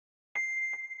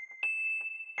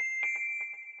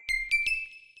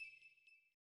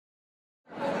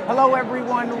Hello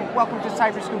everyone, welcome to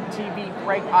CyberScoop TV.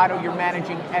 Greg Otto, your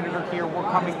managing editor here. We're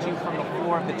coming to you from the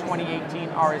floor of the 2018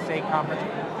 RSA conference.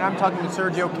 And I'm talking with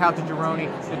Sergio Caltagirone,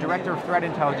 the Director of Threat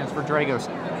Intelligence for Dragos.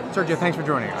 Sergio, thanks for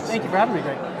joining us. Thank you for having me,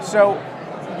 Greg. So,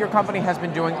 your company has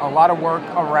been doing a lot of work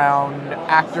around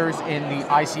actors in the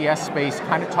ICS space.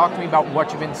 Kind of talk to me about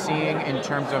what you've been seeing in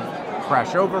terms of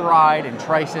crash override and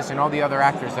Trisis and all the other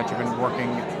actors that you've been working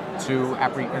to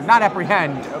not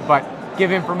apprehend, but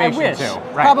give information to.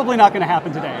 Right. Probably not going to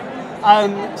happen today.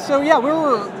 So yeah,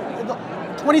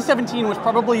 2017 was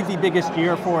probably the biggest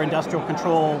year for industrial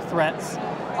control threats.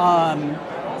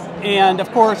 And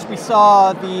of course, we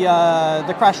saw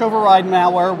the crash override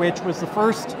malware, which was the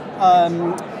first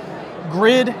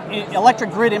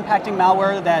electric grid impacting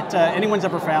malware that anyone's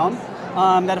ever found.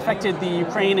 That affected the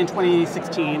Ukraine in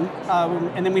 2016,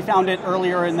 and then we found it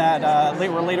earlier in that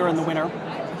later in the winter.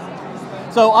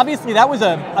 So obviously that was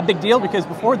a big deal because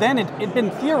before then it'd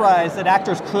been theorized that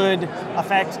actors could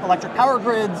affect electric power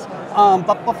grids,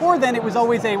 but before then it was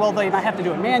always they might have to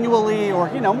do it manually or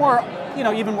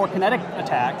even more kinetic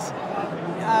attacks.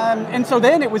 And so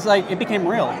then it became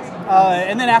real.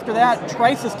 And then after that,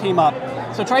 Trisis came up.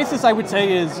 So Trisis, I would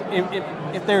say, is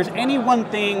if there's any one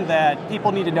thing that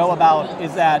people need to know about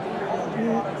is that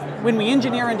when we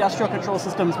engineer industrial control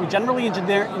systems, we generally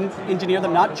engineer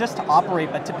them not just to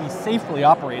operate, but to be safely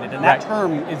operated. And that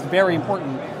term is very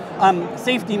important.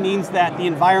 Safety means that the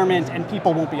environment and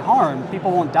people won't be harmed,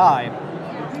 people won't die.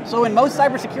 So in most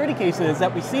cybersecurity cases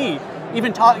that we see,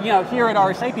 even here at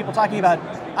RSA, people talking about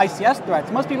ICS threats,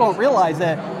 most people don't realize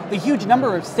that the huge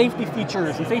number of safety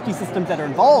features and safety systems that are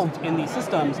involved in these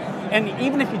systems, and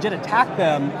even if you did attack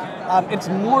them, it's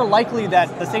more likely that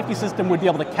the safety system would be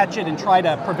able to catch it and try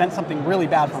to prevent something really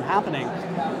bad from happening.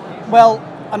 Well,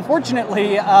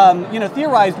 unfortunately,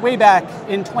 theorized way back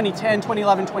in 2010,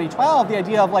 2011, 2012, the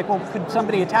idea of could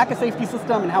somebody attack a safety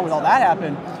system and how would all that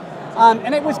happen?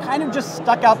 And it was kind of just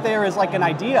stuck out there as an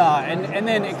idea, and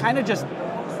then it kind of just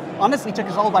honestly took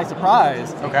us all by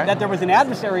surprise that there was an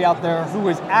adversary out there who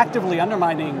was actively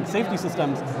undermining safety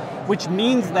systems, which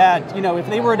means that if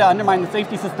they were to undermine the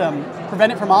safety system,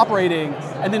 prevent it from operating,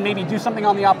 and then maybe do something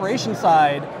on the operations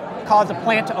side, cause a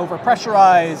plant to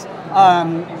overpressurize,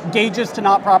 gauges to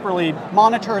not properly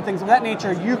monitor, things of that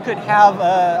nature, you could have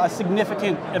a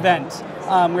significant event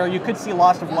where you could see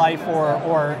loss of life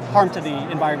or harm to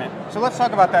the environment. So let's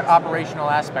talk about that operational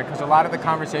aspect, because a lot of the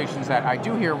conversations that I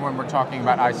do hear when we're talking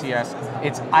about ICS,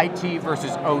 it's IT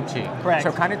versus OT. Correct.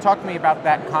 So kind of talk to me about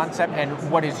that concept and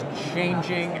what is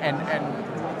changing and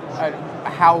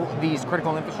how these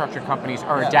critical infrastructure companies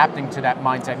are adapting to that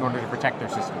mindset in order to protect their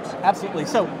systems. Absolutely.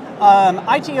 So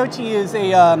IT/OT is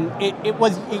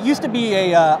it used to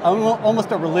be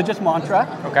almost a religious mantra.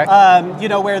 Okay.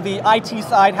 Where the IT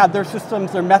side had their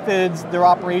systems, their methods, their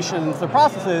operations, their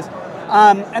processes,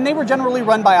 and they were generally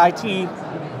run by IT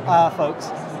folks.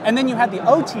 And then you had the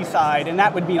OT side, and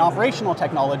that would be operational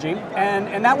technology,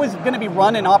 and that was going to be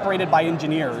run and operated by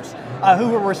engineers who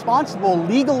were responsible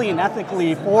legally and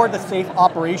ethically for the safe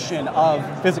operation of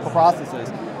physical processes.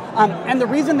 And the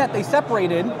reason that they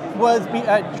separated was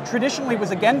traditionally was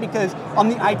again because on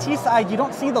the IT side you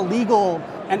don't see the legal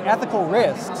and ethical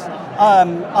risks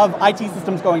of IT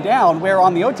systems going down, where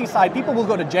on the OT side people will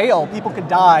go to jail, people could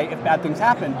die if bad things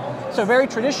happen. So very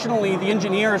traditionally the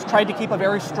engineers tried to keep a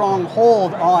very strong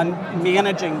hold on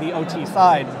managing the OT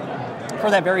side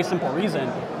for that very simple reason.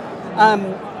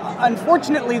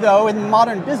 Unfortunately though, in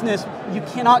modern business, you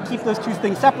cannot keep those two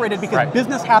things separated because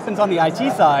business happens on the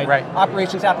IT side,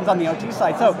 operations happens on the OT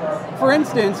side. So for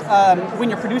instance, when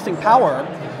you're producing power,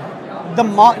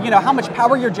 how much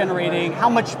power you're generating, how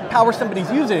much power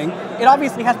somebody's using, it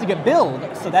obviously has to get billed.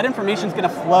 So that information is going to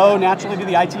flow naturally to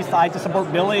the IT side to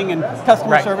support billing and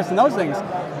customer service and those things.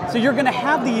 So you're going to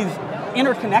have these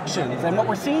interconnections, and what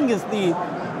we're seeing is the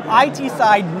IT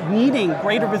side needing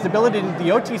greater visibility into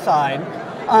the OT side,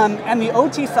 and the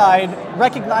OT side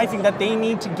recognizing that they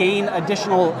need to gain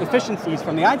additional efficiencies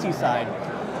from the IT side.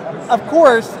 Of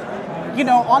course,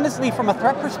 honestly, from a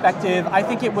threat perspective, I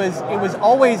think it was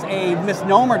always a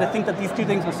misnomer to think that these two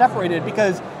things were separated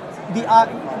because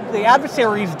the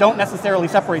adversaries don't necessarily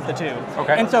separate the two.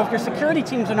 Okay. And so if your security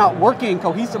teams are not working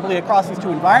cohesively across these two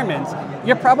environments,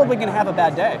 you're probably going to have a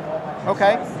bad day.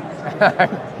 Okay.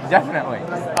 Definitely.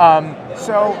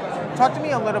 So talk to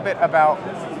me a little bit about,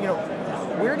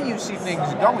 where do you see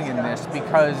things going in this?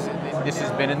 Because this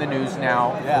has been in the news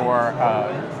now for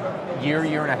a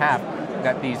year and a half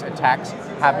that these attacks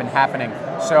have been happening.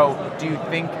 So do you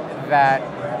think that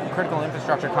critical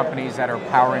infrastructure companies that are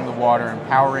powering the water and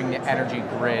powering the energy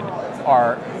grid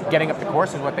are getting up the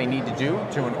course is what they need to do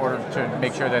in order to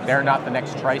make sure that they're not the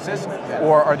next crisis,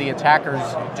 or are the attackers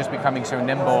just becoming so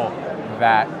nimble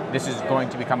that this is going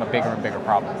to become a bigger and bigger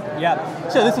problem? Yeah,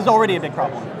 so this is already a big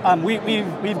problem.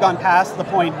 We've gone past the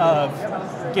point of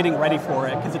getting ready for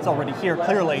it because it's already here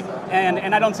clearly,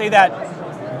 and I don't say that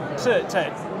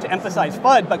to emphasize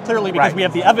FUD, but clearly because we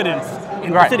have the evidence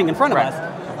sitting in front of us.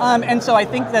 And so I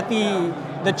think that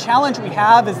the challenge we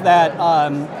have is that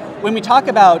when we talk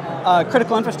about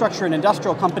critical infrastructure and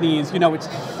industrial companies, it's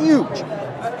huge.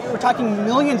 We're talking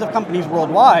millions of companies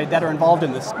worldwide that are involved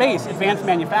in this space: advanced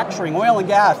manufacturing, oil and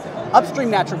gas,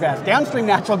 upstream natural gas, downstream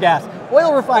natural gas,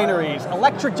 oil refineries,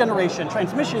 electric generation,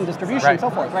 transmission, distribution, and so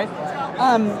forth, right?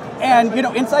 And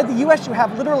inside the U.S. you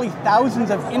have literally thousands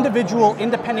of individual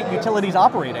independent utilities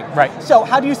operating. Right. So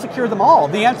how do you secure them all?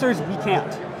 The answer is we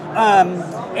can't.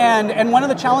 And one of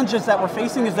the challenges that we're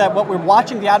facing is that what we're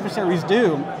watching the adversaries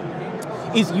do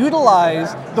is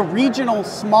utilize the regional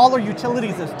smaller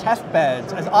utilities as test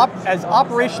beds, as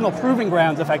operational proving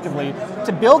grounds effectively,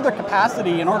 to build their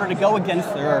capacity in order to go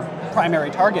against their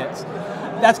primary targets.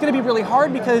 That's going to be really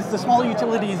hard because the smaller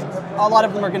utilities, a lot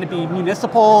of them are going to be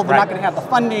municipal. They're not going to have the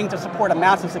funding to support a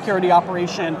massive security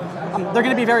operation. They're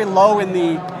going to be very low in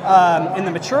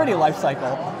the maturity life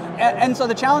cycle. And so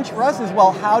the challenge for us is,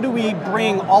 well, how do we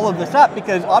bring all of this up?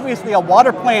 Because obviously a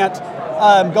water plant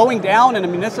going down in a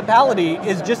municipality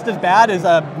is just as bad as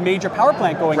a major power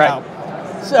plant going out.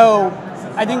 So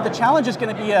I think the challenge is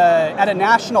going to be at a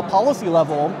national policy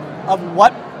level of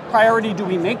what priority do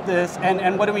we make this,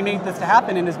 and what do we make this to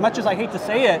happen? And as much as I hate to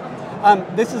say it,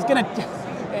 this is going to,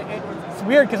 it's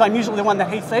weird because I'm usually the one that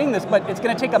hates saying this, but it's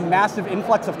going to take a massive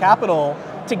influx of capital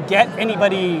to get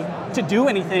anybody to do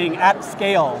anything at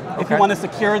scale if you want to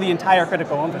secure the entire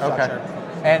critical infrastructure.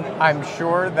 And I'm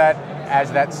sure that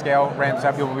as that scale ramps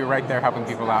up, you'll be right there helping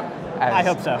people out. I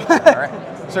hope so. All right.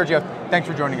 Sergio, thanks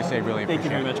for joining us today. Really appreciate it. Thank you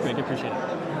very much, Greg. Appreciate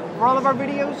it. For all of our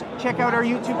videos, check out our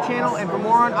YouTube channel, and for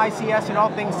more on ICS and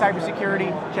all things cybersecurity,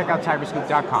 check out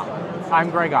cyberscoop.com. I'm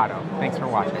Greg Otto. Thanks for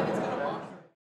watching.